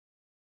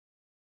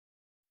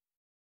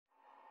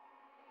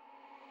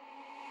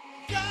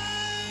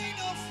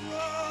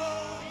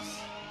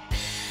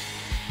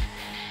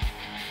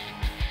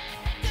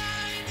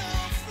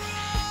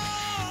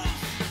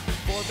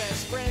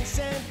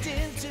descent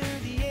into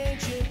the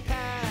ancient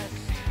past.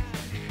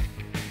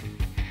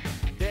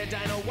 Their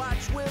Dino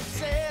Watch will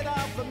set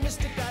off a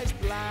mysticized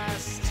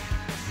blast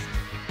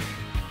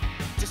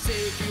to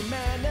save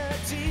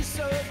humanity,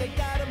 so they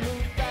gotta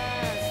move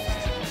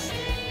fast.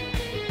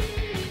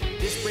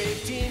 This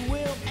brave team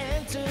will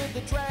enter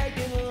the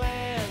Dragon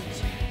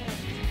Land.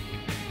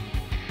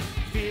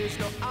 Fear's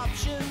no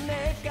option,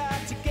 they've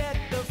got to get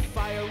the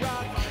Fire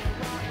Rock.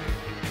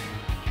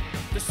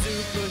 The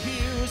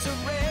superheroes are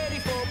ready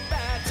for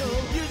battle,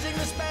 using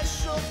the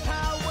special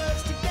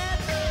powers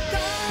together.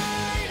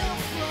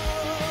 Dinofroz,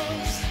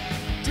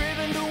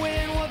 driven to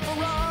win one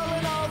for all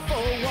and all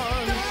for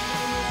one.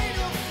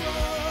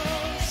 Dinofroz,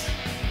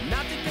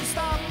 nothing can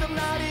stop them,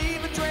 not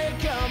even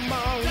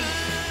Drakemon.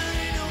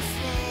 Dinofroz,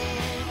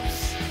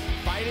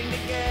 fighting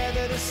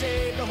together to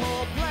save the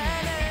whole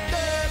planet.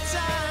 The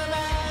time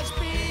has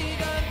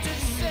begun to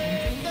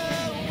save the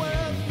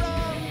world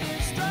from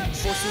destruction.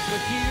 Four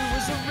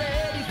superheroes are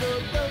ready for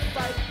the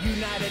fight.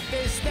 United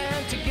they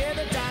stand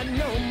together,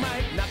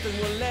 dynamite. Nothing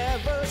will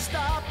ever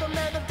stop them,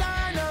 they're the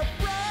Dinofroz.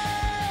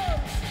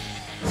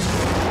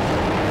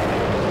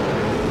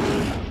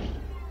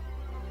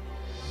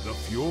 The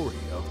fury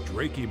of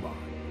Drakemon.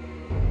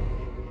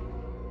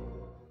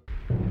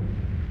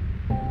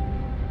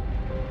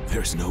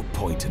 There's no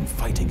point in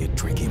fighting it,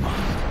 Drakemon.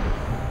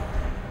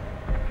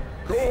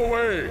 Go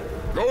away!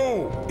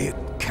 Go! It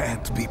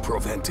can't be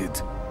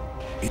prevented.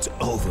 It's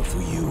over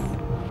for you.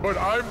 But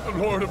I'm the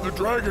Lord of the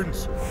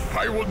Dragons.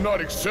 I will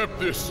not accept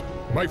this.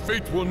 My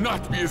fate will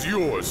not be as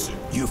yours.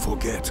 You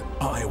forget,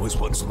 I was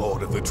once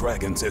Lord of the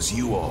Dragons as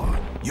you are.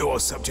 Your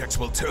subjects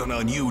will turn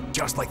on you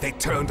just like they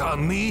turned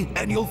on me,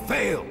 and you'll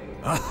fail.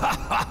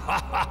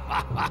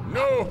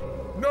 No!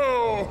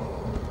 No!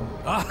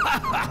 No!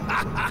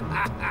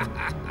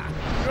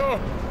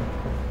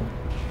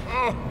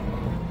 Oh!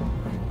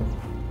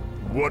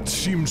 What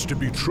seems to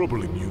be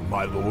troubling you,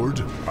 my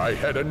lord? I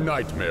had a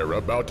nightmare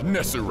about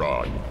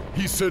Nesseron.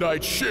 He said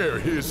I'd share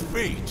his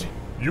fate.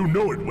 You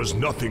know it was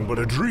nothing but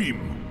a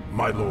dream,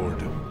 my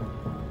lord.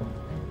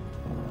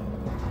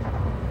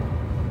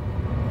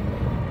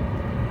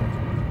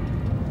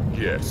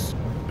 Yes,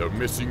 the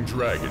missing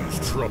dragons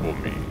trouble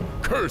me.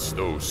 Curse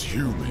those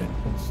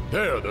humans.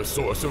 They're the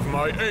source of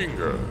my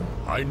anger.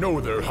 I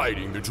know they're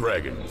hiding the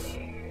dragons.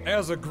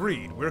 As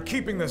agreed, we're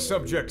keeping the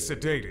subject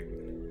sedated.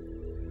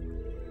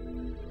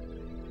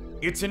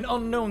 It's an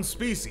unknown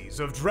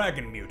species of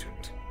dragon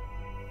mutant.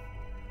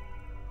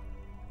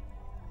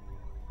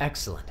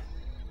 Excellent.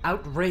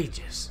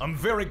 Outrageous. I'm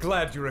very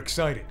glad you're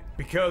excited,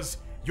 because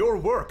your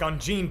work on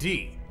Gene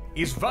D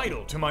is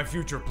vital to my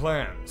future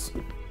plans.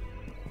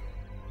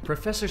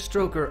 Professor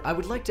Stroker, I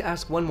would like to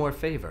ask one more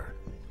favor.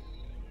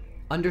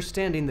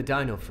 Understanding the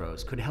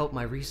Dinofroz could help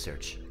my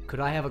research. Could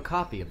I have a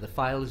copy of the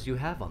files you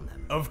have on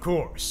them? Of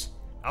course.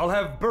 I'll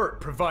have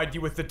Bert provide you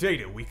with the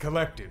data we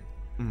collected.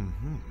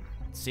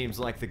 Seems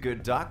like the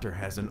good doctor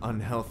has an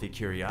unhealthy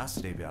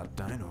curiosity about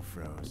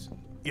Dinofroz.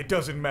 It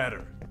doesn't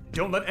matter.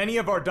 Don't let any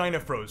of our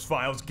Dinofroz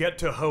files get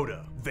to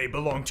Hoda. They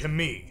belong to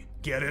me.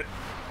 Get it?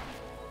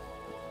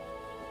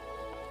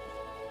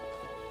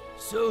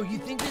 So, you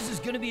think this is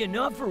gonna be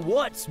enough or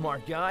what,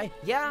 smart guy?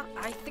 Yeah,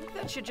 I think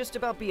that should just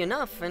about be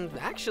enough, and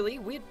actually,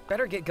 we'd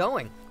better get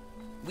going.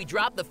 We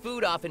dropped the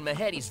food off in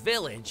Mahedi's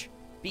village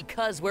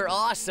because we're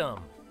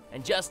awesome.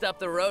 And just up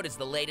the road is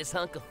the latest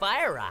hunk of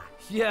fire rock.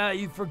 Yeah,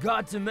 you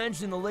forgot to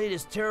mention the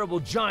latest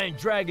terrible giant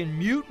dragon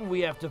mutant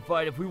we have to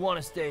fight if we want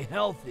to stay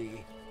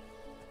healthy.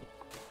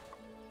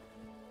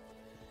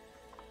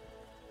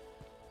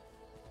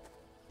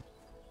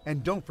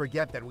 And don't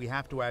forget that we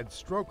have to add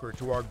Stroker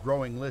to our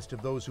growing list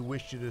of those who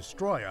wish to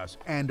destroy us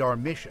and our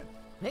mission.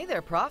 Hey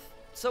there, Prof.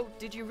 So,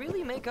 did you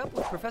really make up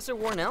with Professor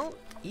Warnell,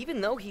 even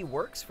though he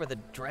works for the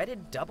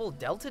dreaded Double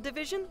Delta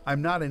Division?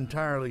 I'm not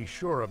entirely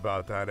sure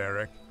about that,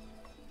 Eric.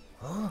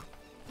 Huh?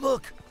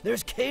 Look,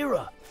 there's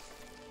Kara.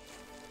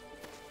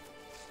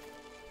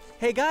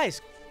 Hey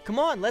guys, come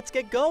on, let's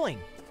get going.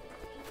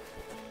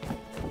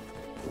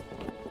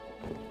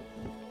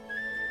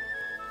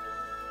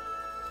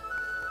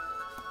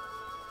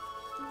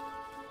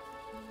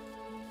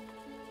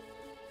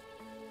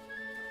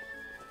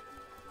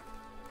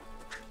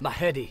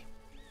 Mahedi,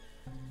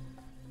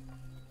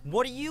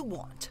 What do you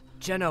want?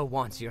 Jenna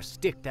wants your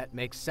stick that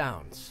makes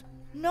sounds.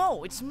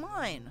 No, it's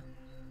mine.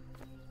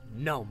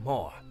 No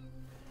more.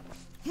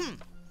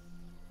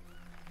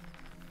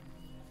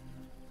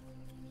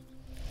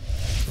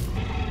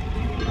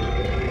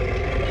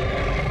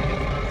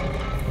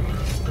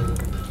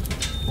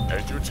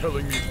 And you're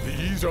telling me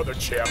these are the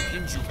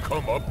champions you've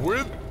come up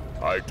with?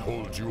 I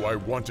told you I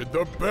wanted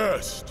the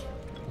best.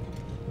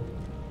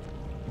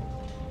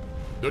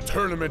 The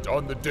tournament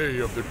on the day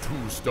of the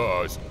 2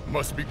 stars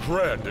must be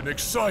grand and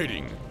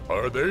exciting,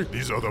 are they?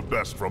 These are the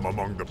best from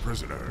among the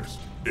prisoners.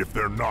 If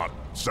they're not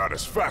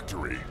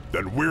satisfactory,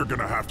 then we're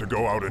gonna have to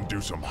go out and do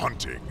some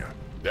hunting.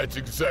 That's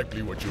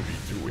exactly what you'll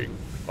be doing.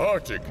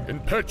 Arctic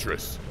and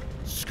Petrus,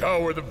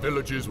 scour the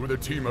villages with a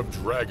team of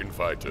dragon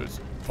fighters.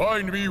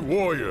 Find me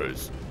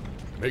warriors.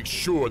 Make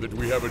sure that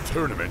we have a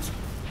tournament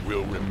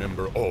will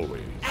remember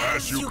always.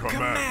 As you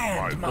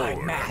command, my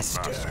lord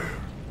master.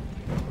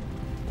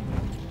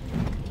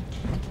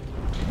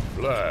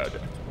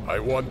 Vlad, I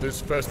want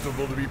this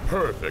festival to be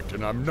perfect,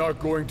 and I'm not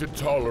going to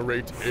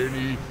tolerate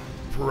any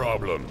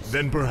problems.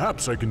 Then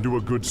perhaps I can do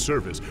a good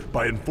service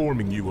by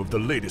informing you of the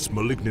latest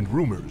malignant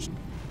rumors.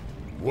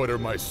 What are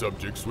my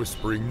subjects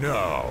whispering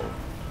now?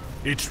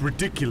 It's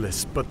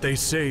ridiculous, but they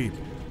say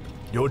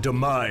your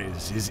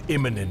demise is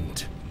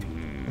imminent.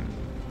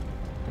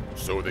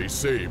 So they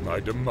say my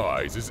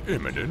demise is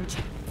imminent?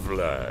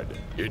 Vlad,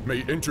 it may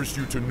interest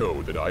you to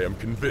know that I am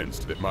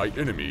convinced that my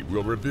enemy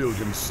will reveal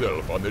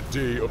himself on the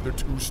day of the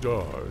 2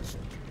 stars.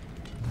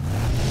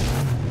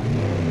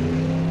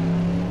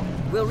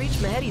 We'll reach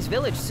Mahedi's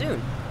village soon.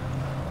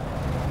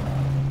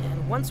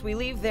 And once we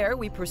leave there,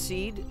 we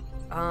proceed,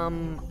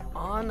 on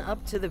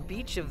up to the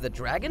beach of the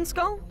Dragon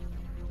Skull?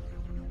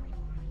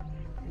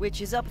 Which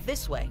is up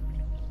this way.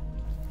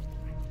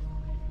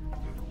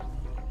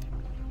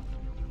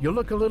 You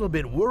look a little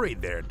bit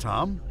worried there,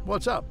 Tom.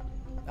 What's up?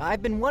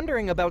 I've been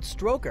wondering about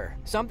Stroker.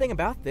 Something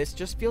about this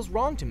just feels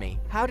wrong to me.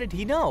 How did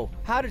he know?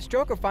 How did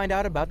Stroker find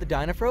out about the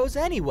Dinofroz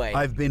anyway?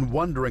 I've been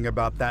wondering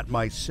about that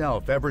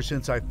myself ever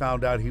since I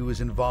found out he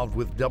was involved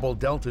with Double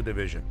Delta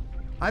Division.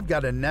 I've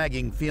got a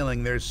nagging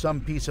feeling there's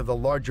some piece of the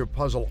larger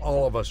puzzle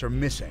all of us are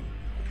missing.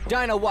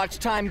 Dino Watch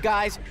time,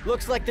 guys.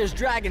 Looks like there's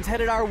dragons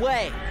headed our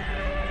way.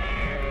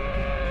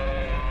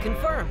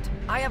 Confirmed.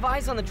 I have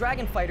eyes on the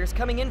dragon fighters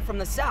coming in from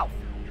the south.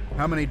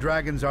 How many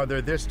dragons are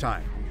there this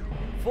time?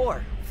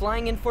 4,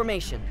 flying in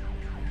formation.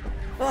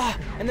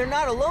 And they're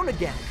not alone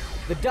again.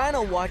 The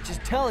Dino Watch is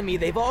telling me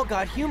they've all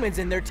got humans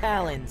in their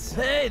talons.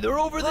 Hey, they're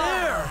over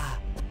there!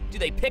 Do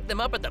they pick them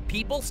up at the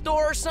People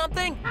Store or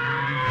something?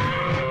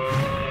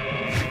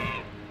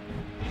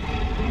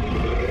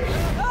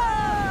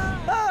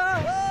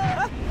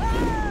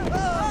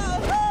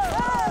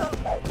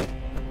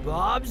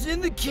 Bob's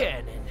in the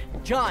cannon.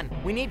 John,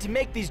 we need to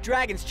make these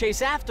dragons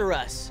chase after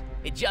us.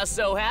 It just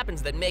so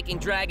happens that making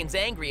dragons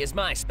angry is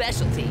my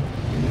specialty.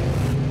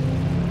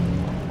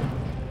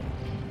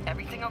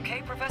 Everything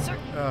okay, Professor?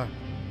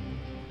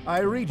 I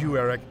read you,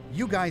 Eric.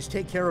 You guys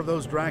take care of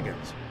those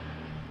dragons.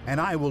 And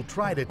I will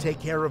try to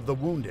take care of the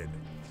wounded.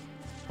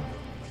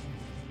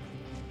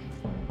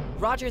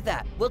 Roger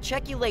that. We'll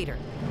check you later.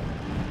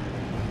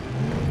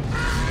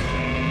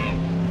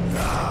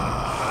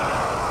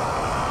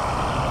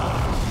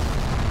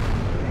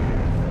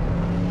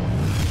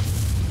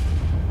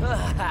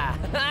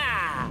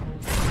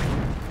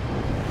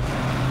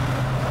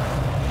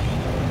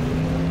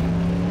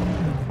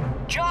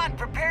 John,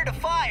 prepare to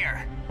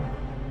fire!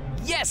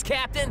 Yes,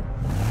 Captain!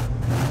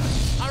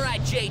 All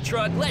right,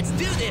 J-Truck, let's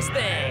do this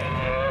thing!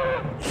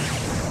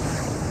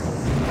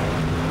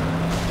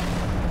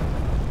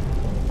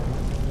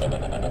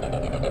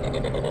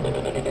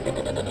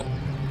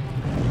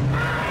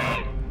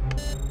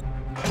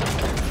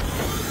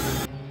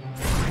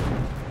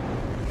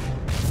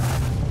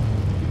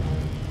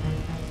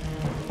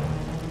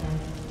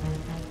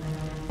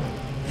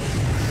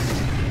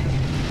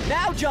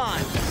 Now,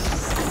 John!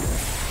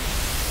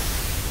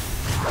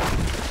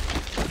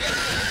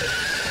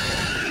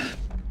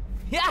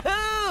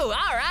 Yahoo!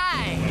 All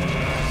right!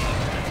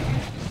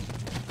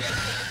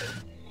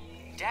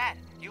 Dad,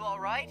 you all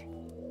right?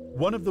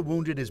 One of the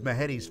wounded is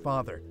Mahedi's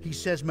father. He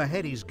says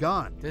Mahedi's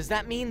gone. Does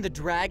that mean the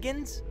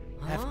dragons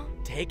have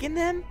taken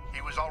them?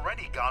 He was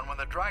already gone when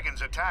the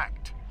dragons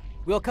attacked.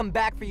 We'll come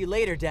back for you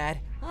later,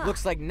 Dad.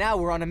 Looks like now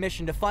we're on a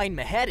mission to find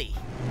Mahedi.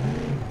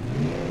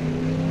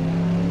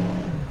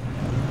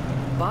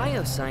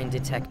 Biosign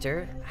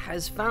detector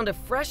has found a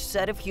fresh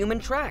set of human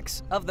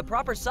tracks of the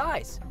proper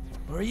size.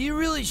 Are you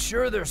really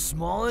sure they're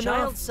small enough?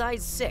 Child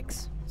size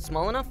 6.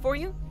 Small enough for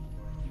you?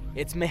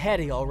 It's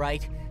Mahedi, all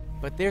right.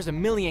 But there's a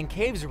million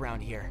caves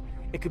around here.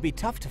 It could be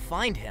tough to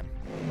find him.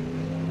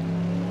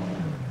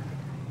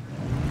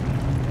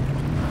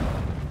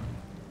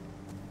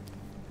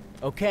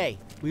 Okay,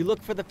 we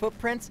look for the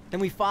footprints, then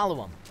we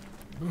follow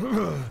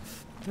them.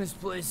 This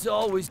place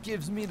always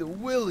gives me the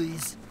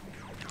willies.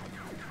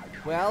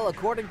 Well,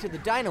 according to the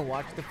Dino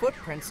Watch, the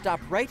footprints stop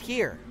right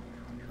here.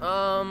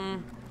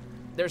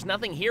 There's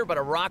nothing here but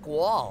a rock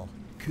wall.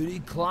 Could he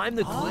climb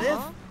the cliff?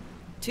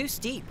 Too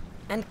steep.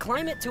 And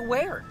climb it to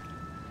where?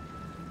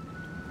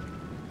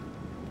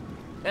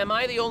 Am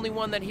I the only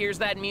one that hears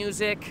that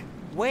music?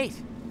 Wait,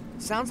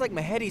 sounds like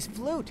Mahedi's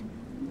flute,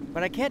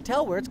 but I can't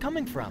tell where it's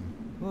coming from.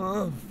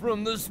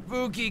 From the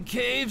spooky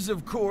caves,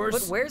 of course.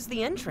 But where's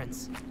the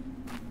entrance?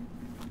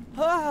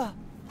 I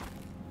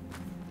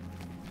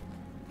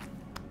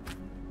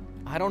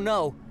don't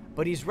know,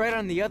 but he's right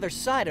on the other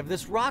side of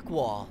this rock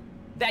wall.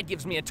 That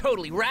gives me a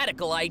totally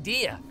radical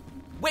idea.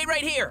 Wait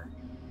right here.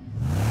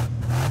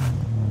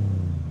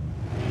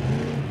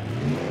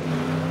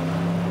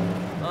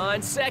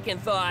 On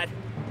second thought,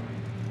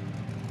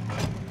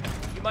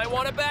 you might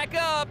want to back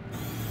up.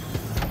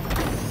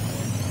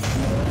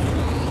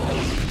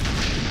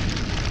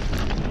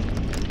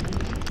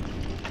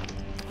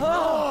 Oh!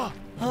 啊！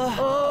 Oh! 啊！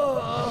 Oh!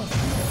 啊！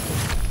 Oh!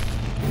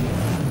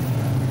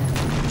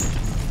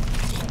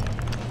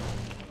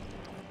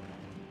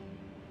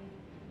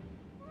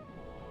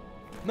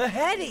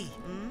 Mahedi!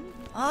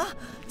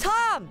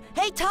 Tom!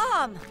 Hey,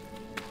 Tom!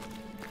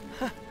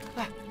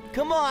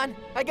 Come on,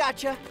 I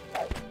gotcha.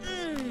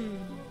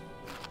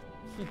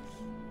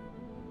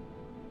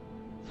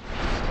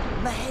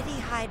 Mahedi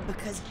hide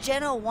because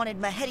Geno wanted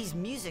Mahedi's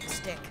music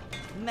stick.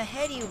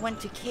 Mahedi went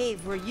to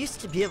cave where used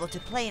to be able to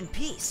play in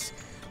peace,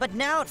 but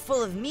now it's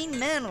full of mean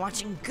men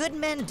watching good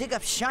men dig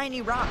up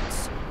shiny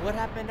rocks. What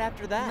happened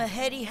after that?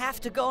 Mahedi have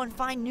to go and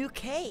find new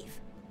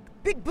cave.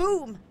 Big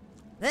boom!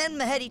 Then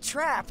Mahedi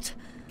trapped.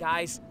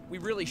 Guys, we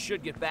really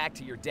should get back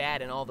to your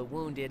dad and all the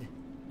wounded.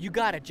 You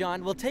got it,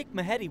 John. We'll take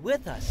Mahedi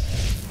with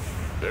us.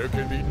 There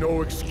can be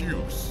no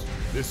excuse.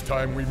 This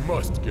time we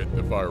must get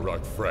the Fire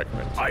Rock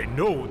fragment. I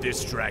know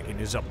this dragon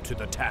is up to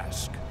the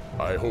task.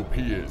 I hope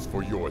he is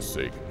for your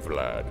sake,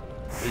 Vlad.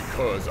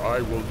 Because I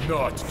will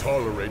not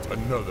tolerate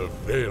another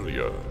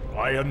failure.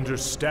 I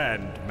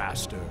understand,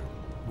 Master.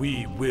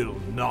 We will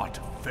not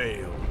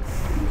fail.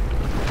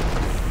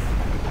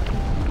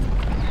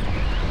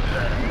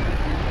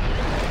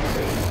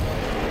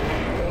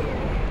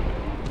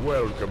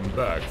 Welcome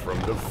back from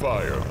the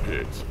fire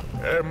pit.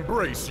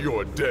 Embrace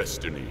your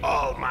destiny.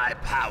 All my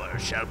power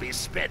shall be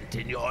spent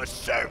in your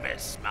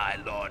service, my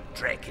Lord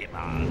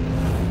Drakemon.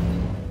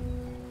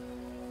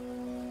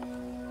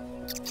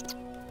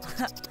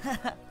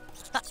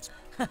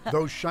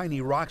 Those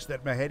shiny rocks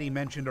that Mahedi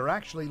mentioned are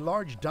actually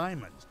large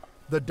diamonds.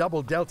 The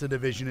Double Delta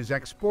Division is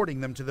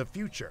exporting them to the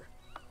future.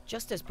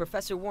 Just as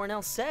Professor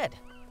Warnell said.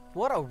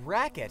 What a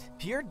racket.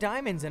 Pure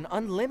diamonds and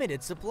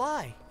unlimited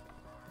supply.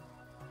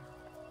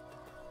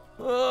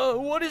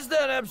 What is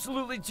that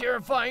absolutely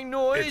terrifying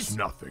noise? It's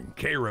nothing.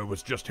 Kara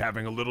was just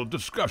having a little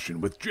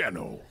discussion with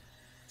Geno.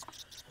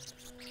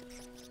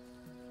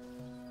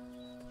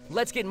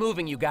 Let's get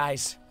moving, you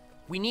guys.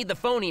 We need the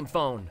phoneme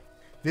phone.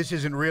 This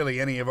isn't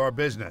really any of our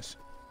business.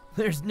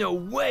 There's no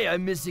way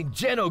I'm missing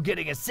Geno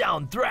getting a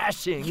sound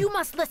thrashing. You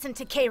must listen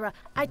to Kara.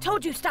 I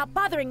told you stop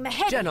bothering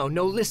Mahedi. Geno,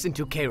 no listen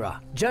to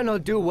Kara. Geno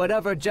do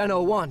whatever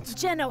Geno wants.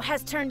 Geno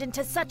has turned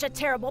into such a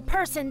terrible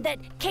person that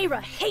Kara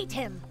hate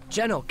him.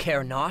 Geno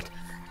care not.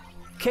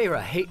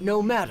 Kara hate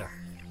no matter.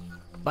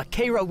 But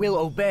Kara will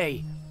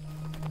obey.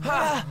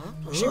 Ha!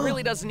 She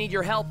really doesn't need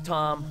your help,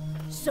 Tom.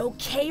 So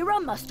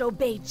Kara must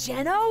obey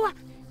Geno?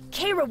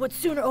 Kara would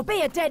sooner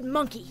obey a dead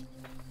monkey.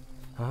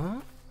 Huh?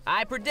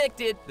 I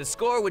predicted the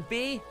score would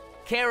be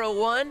Kara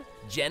 1,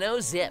 Geno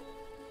 0.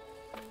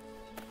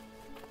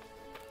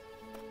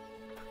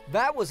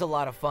 That was a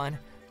lot of fun.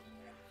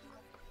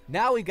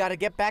 Now we gotta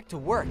get back to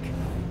work.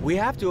 We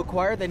have to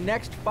acquire the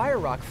next Fire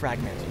Rock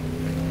fragment.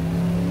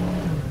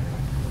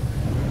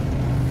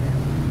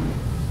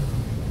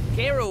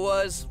 Kara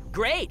was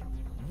great.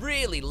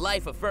 Really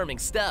life-affirming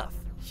stuff.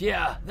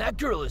 Yeah, that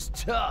girl is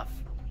tough.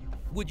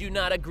 Would you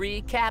not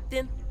agree,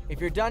 Captain?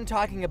 If you're done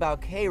talking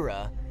about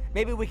Kara,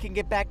 maybe we can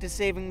get back to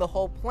saving the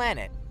whole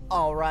planet,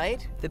 all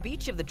right? The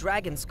beach of the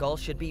Dragon Skull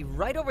should be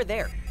right over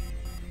there.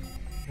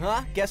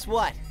 Huh? Guess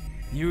what?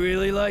 You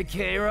really like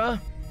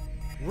Kara?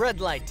 Red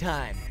light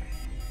time.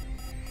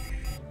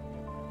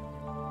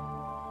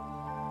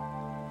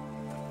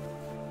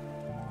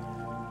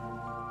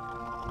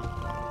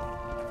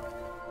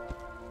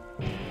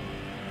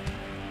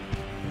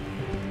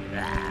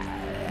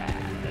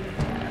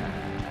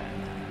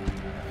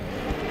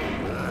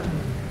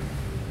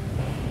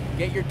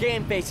 Get your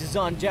game faces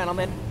on,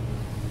 gentlemen.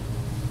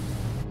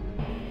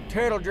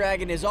 Turtle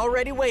Dragon is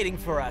already waiting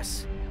for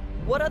us.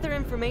 What other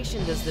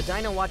information does the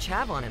Dino Watch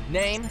have on him?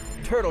 Name,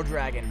 Turtle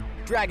Dragon.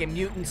 Dragon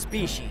mutant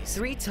species.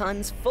 3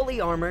 tons, fully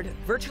armored,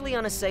 virtually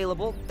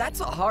unassailable.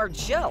 That's a hard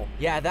shell.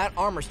 Yeah, that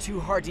armor's too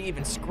hard to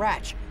even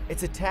scratch.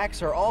 Its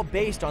attacks are all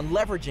based on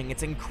leveraging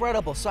its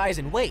incredible size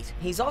and weight.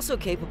 He's also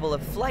capable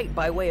of flight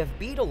by way of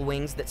beetle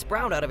wings that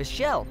sprout out of his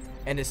shell.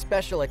 And his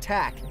special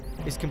attack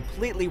is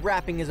completely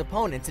wrapping his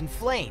opponents in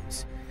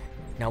flames.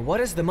 Now,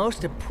 what is the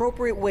most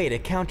appropriate way to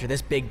counter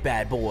this big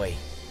bad boy?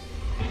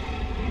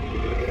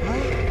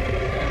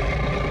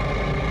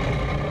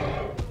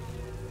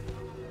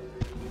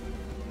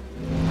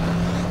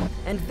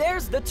 And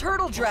there's the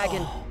Turtle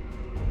Dragon!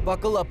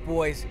 Buckle up,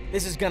 boys.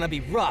 This is gonna be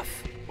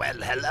rough. Well,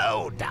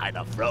 hello,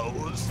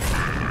 Dinofroz.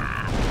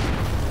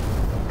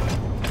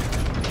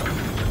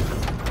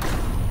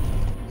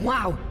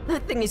 Wow,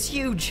 that thing is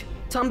huge.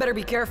 Tom better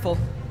be careful.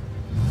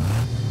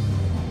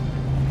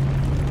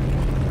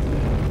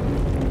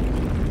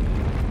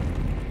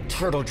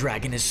 Turtle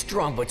Dragon is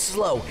strong but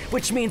slow,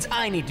 which means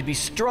I need to be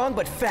strong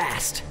but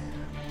fast.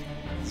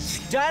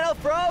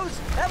 Dinofroz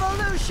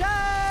evolution!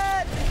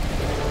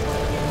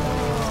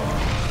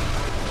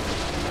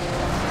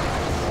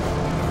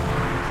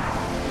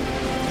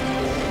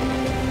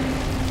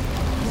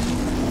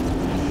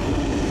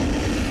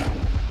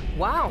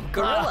 Wow,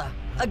 gorilla!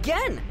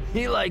 Again!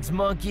 He likes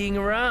monkeying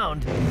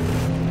around.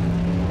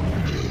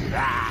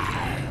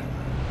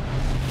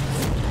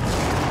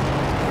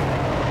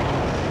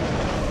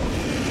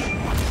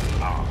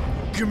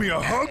 Give me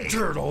a hug,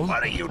 Turtle.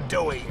 What are you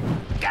doing?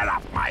 Get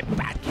off my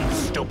back, you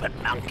stupid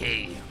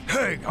monkey.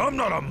 Hey, I'm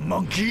not a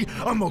monkey.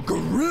 I'm a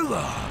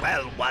gorilla.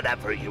 Well,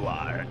 whatever you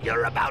are,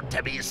 you're about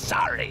to be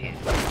sorry.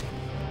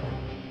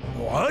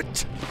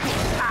 What?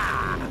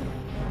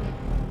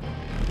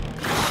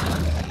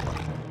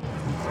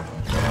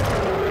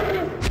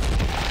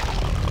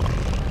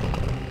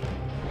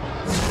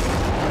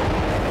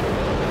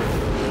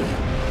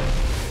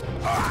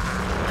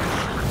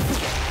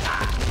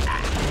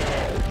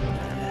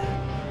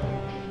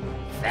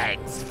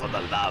 Thanks for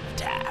the love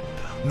tap.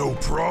 No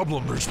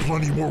problem, there's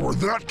plenty more where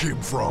that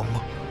came from.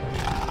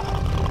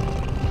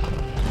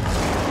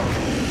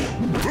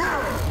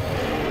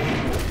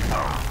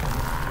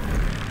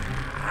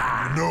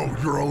 You know,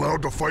 you're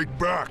allowed to fight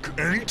back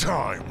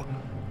anytime.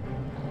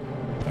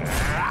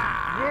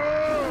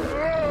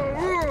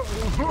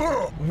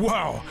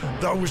 Wow,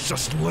 that was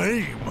just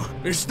lame.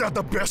 Is that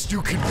the best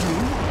you can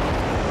do?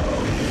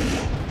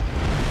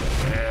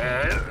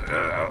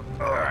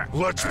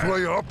 Let's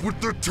play up with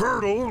the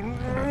turtle.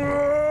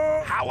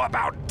 How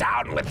about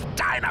down with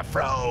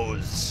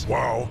Dinofroz?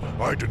 Wow,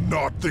 I did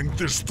not think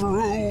this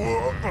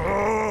through.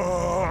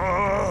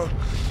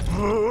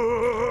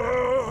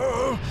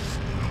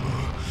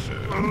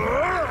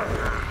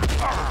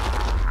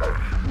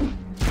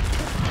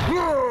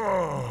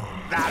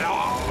 That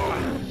all?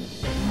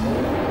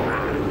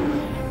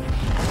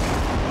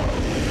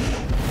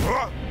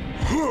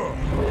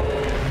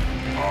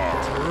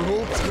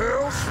 Turtle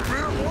tail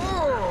spin.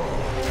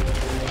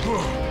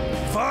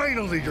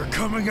 Finally, you're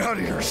coming out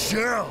of your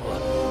shell.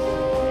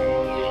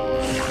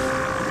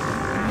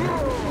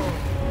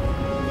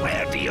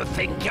 Where do you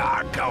think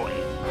you're going?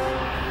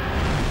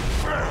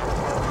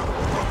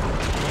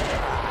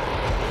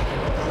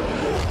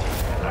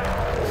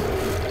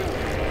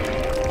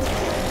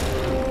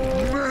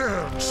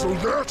 Man, so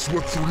that's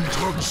what 3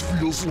 tons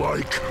feels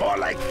like. More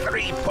like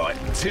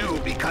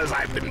 3.2 because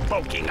I've been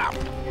bulking up.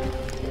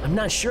 I'm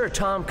not sure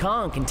Tom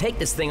Kong can take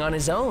this thing on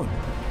his own.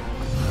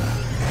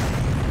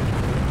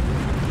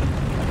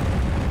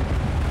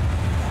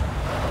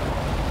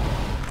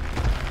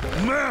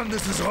 Man,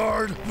 this is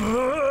hard.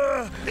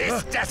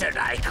 This desert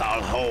I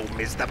call home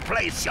is the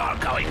place you're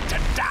going to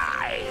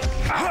die.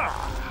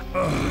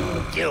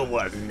 You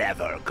were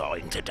never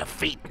going to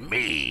defeat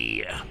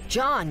me.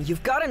 John,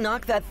 you've got to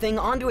knock that thing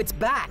onto its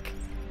back.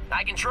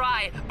 I can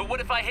try, but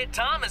what if I hit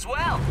Tom as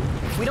well?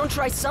 If we don't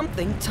try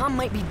something, Tom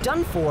might be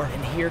done for.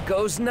 And here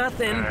goes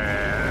nothing.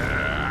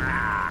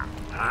 Huh?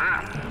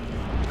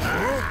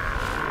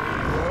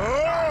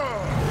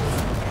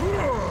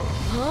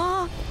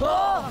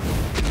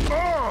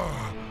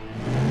 Oh!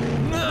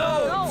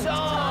 No,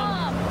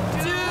 Tom!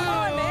 Dude! Come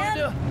on,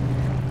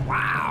 man!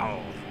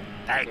 Wow.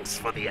 Thanks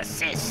for the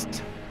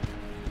assist.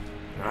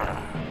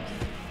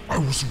 I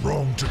was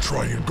wrong to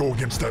try and go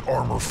against that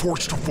armor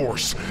force to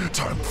force.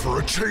 Time for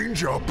a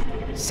change-up.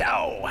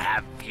 So,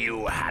 have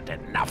you had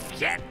enough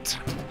yet?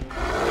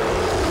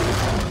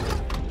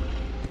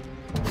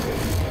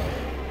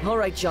 All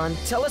right, John,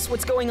 tell us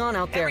what's going on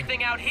out there.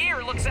 Everything out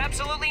here looks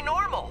absolutely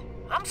normal.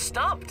 I'm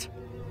stumped.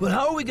 But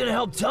how are we gonna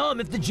help Tom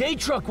if the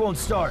J-Truck won't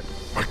start?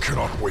 I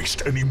cannot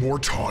waste any more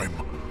time.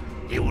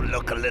 You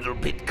look a little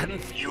bit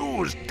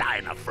confused,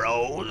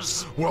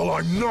 Dinofroz. Well,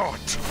 I'm not.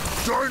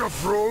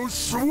 Dinofroz,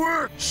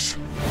 switch!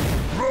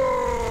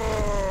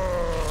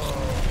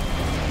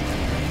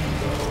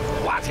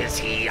 What is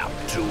he up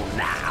to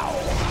now?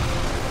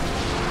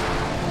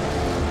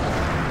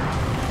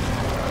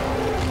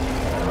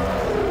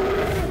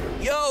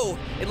 Yo,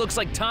 it looks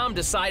like Tom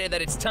decided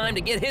that it's time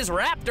to get his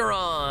raptor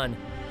on.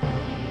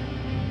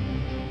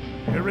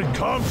 Here it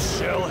comes,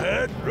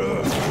 shellhead.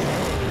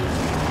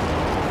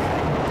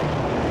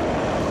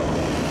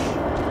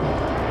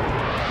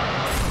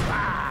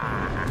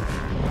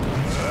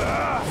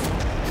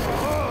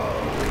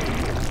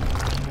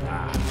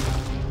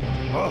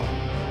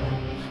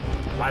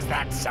 Was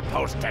that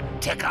supposed to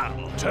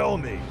tickle? Tell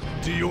me,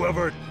 do you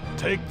ever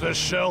take the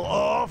shell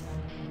off?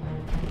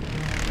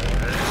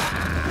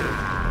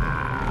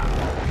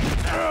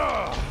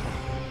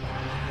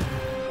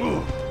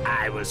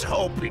 I was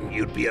hoping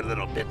you'd be a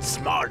little bit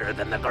smarter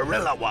than the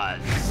gorilla was.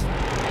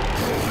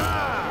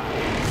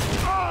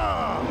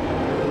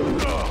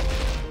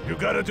 You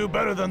gotta do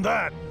better than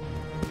that.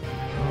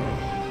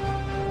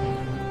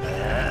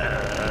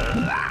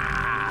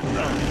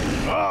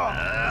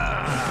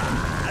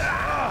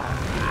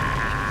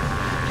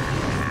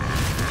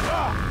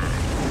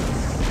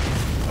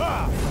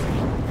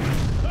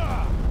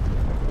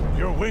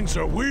 Your wings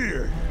are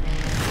weird.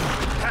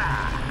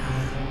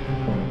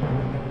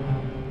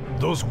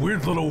 Those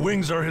weird little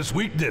wings are his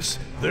weakness.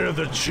 They're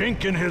the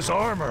chink in his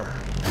armor.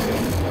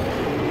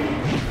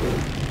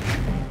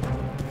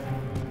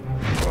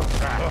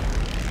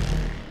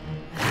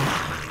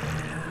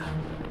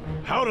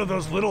 How do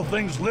those little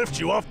things lift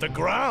you off the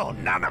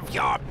ground? None of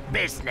your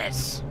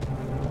business.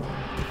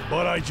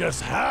 But I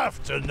just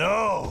have to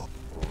know.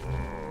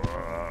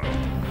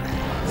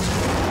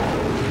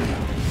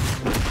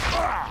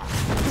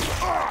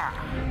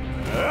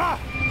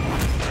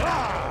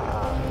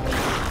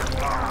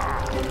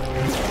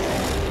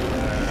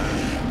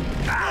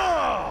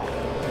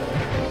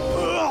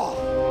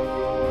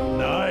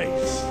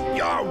 Nice.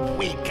 You're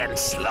weak and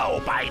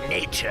slow by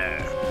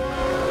nature.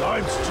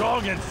 I'm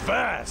strong and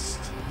fast.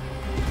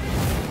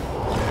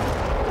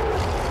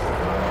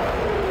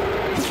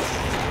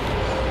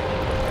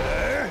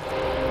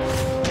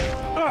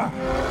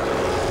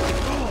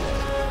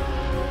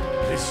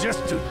 It's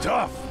just too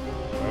tough.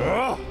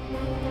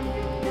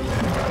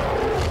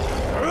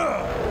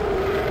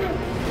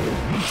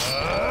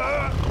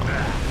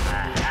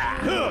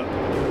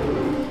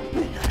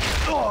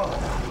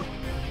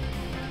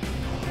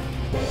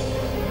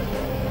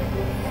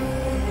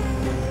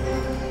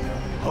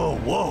 Oh,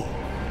 whoa.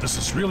 This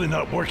is really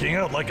not working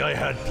out like I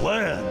had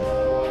planned.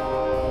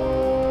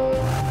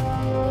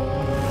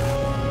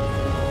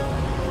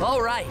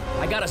 All right,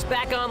 I got us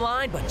back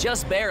online, but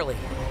just barely.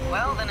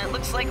 Well, then it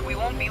looks like we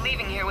won't be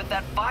leaving here with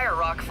that fire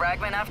rock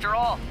fragment after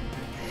all.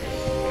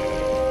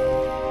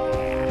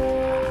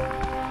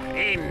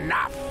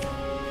 Enough!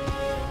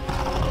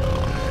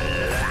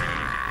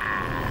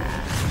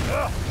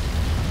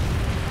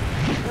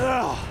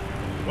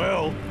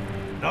 Well,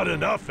 not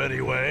enough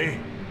anyway.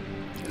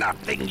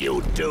 Nothing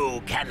you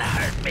do can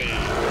hurt me.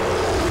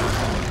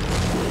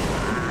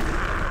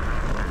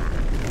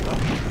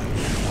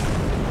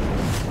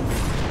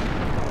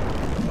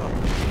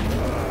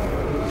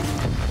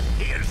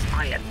 Here's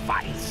my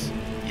advice.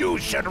 You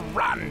should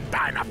run,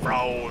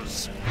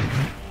 Dinofroz.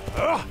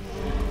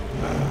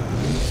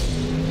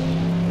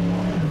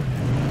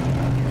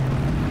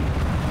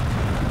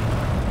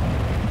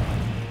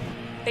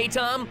 Hey,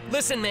 Tom,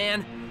 listen,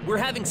 man. We're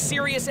having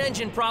serious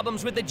engine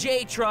problems with the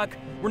J truck.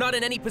 We're not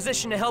in any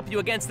position to help you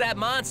against that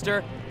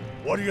monster.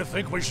 What do you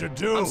think we should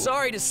do? I'm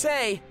sorry to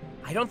say,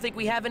 I don't think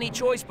we have any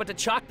choice but to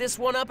chalk this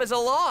one up as a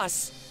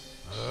loss.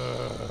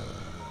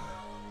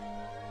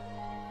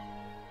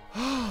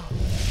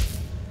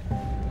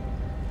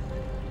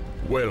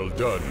 Well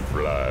done,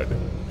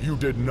 Vlad. You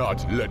did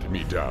not let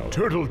me down.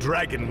 Turtle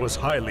Dragon was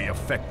highly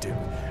effective,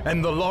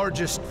 and the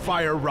largest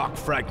fire rock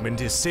fragment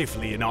is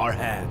safely in our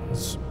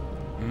hands.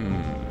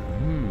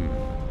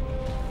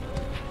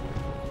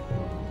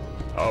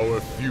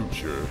 Our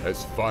future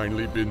has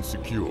finally been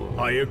secured.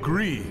 I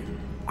agree.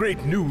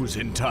 Great news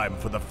in time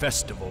for the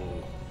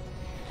festival.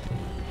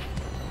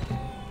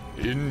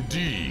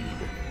 Indeed.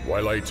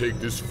 While I take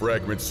this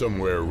fragment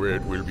somewhere where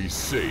it will be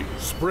safe,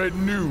 spread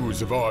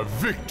news of our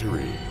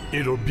victory.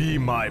 It'll be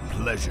my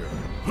pleasure.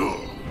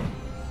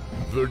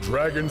 The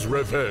dragon's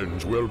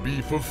revenge will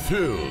be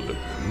fulfilled.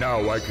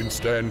 Now I can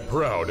stand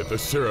proud at the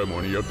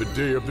ceremony of the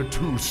Day of the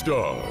Two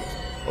Stars,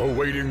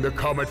 awaiting the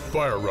Comet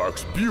Fire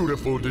Rock's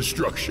beautiful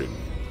destruction.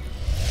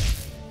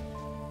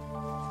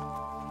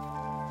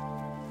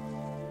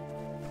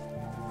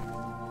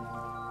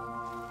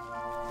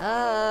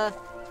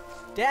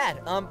 Dad,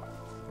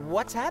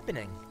 what's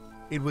happening?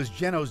 It was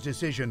Geno's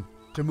decision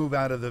to move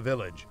out of the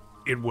village.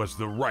 It was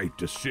the right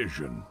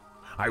decision.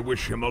 I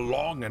wish him a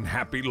long and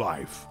happy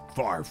life,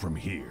 far from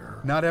here.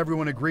 Not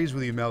everyone agrees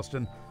with you,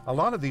 Melston. A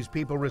lot of these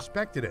people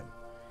respected him.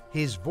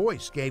 His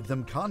voice gave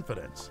them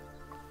confidence.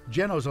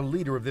 Geno's a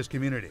leader of this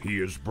community. He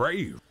is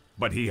brave,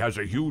 but he has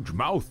a huge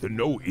mouth and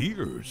no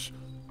ears.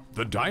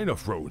 The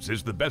Dinofroz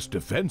is the best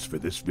defense for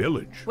this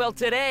village. Well,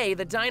 today,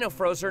 the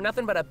Dinofroz are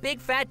nothing but a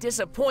big fat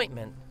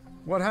disappointment.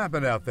 What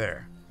happened out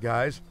there,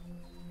 guys?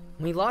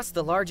 We lost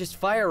the largest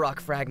fire rock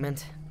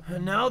fragment.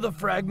 And now the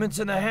fragment's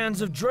in the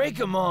hands of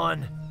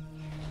Drakemon.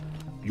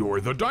 You're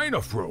the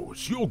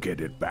Dinofroz. You'll get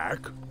it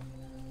back.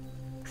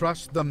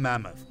 Trust the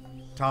mammoth.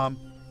 Tom,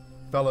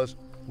 fellas,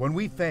 when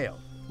we fail,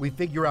 we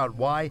figure out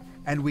why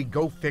and we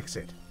go fix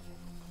it.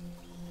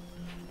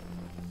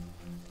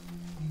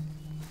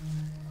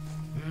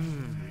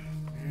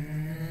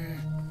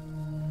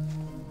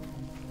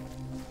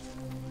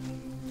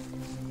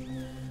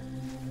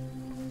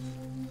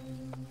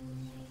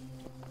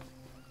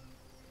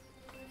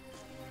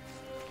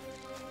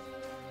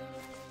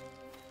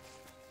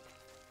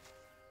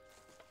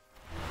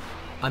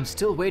 I'm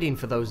still waiting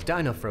for those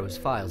Dinofroz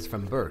files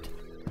from Bert.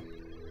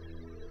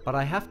 But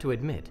I have to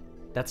admit,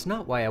 that's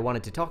not why I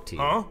wanted to talk to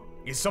you. Huh?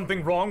 Is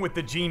something wrong with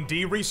the Gene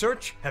D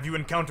research? Have you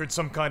encountered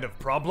some kind of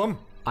problem?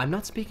 I'm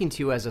not speaking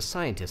to you as a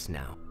scientist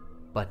now,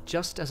 but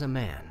just as a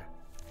man.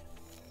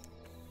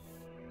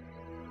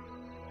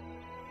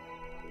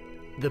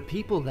 The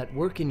people that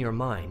work in your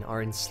mine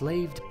are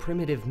enslaved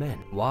primitive men.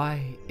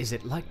 Why is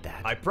it like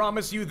that? I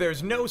promise you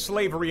there's no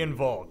slavery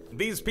involved.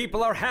 These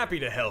people are happy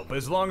to help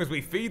as long as we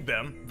feed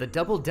them. The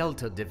Double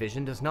Delta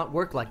division does not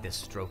work like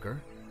this, Stroker.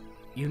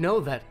 You know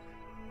that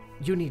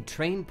you need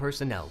trained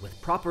personnel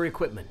with proper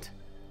equipment.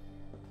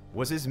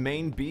 Was his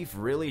main beef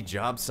really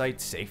job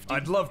site safety?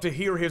 I'd love to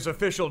hear his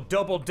official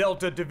Double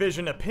Delta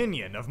division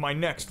opinion of my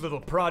next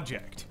little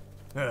project.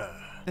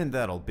 And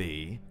that'll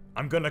be?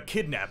 I'm gonna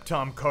kidnap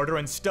Tom Carter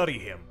and study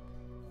him.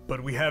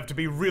 But we have to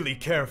be really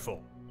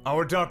careful.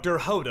 Our Dr.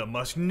 Hoda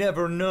must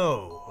never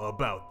know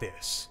about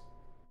this.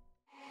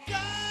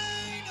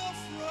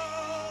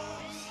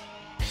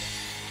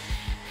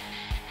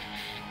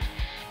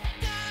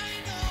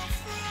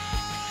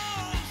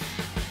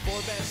 Four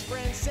best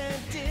friends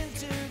sent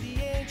into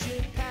the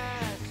ancient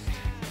past.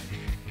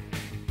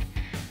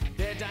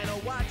 Their Dino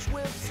Watch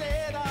will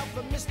set off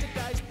a mystic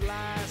ice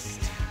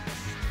blast.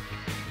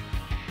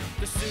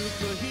 The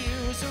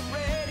superheroes are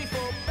ready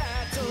for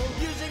battle,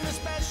 using the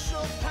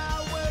special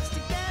powers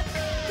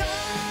together.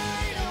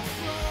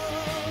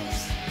 Dinofroz,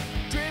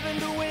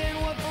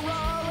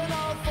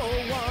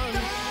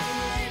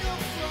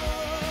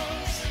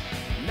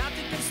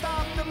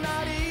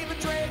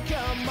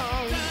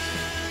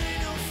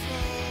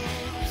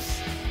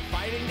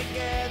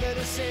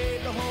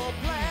 save the whole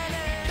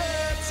planet. The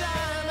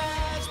time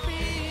has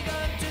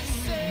begun to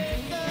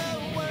save the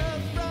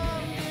world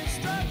from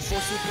destruction.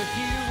 Four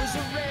superheroes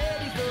are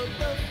ready for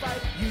the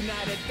fight.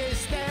 United they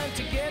stand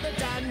together,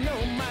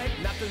 dynamite.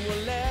 Nothing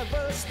will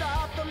ever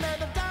stop them,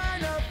 and the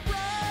Dinofroz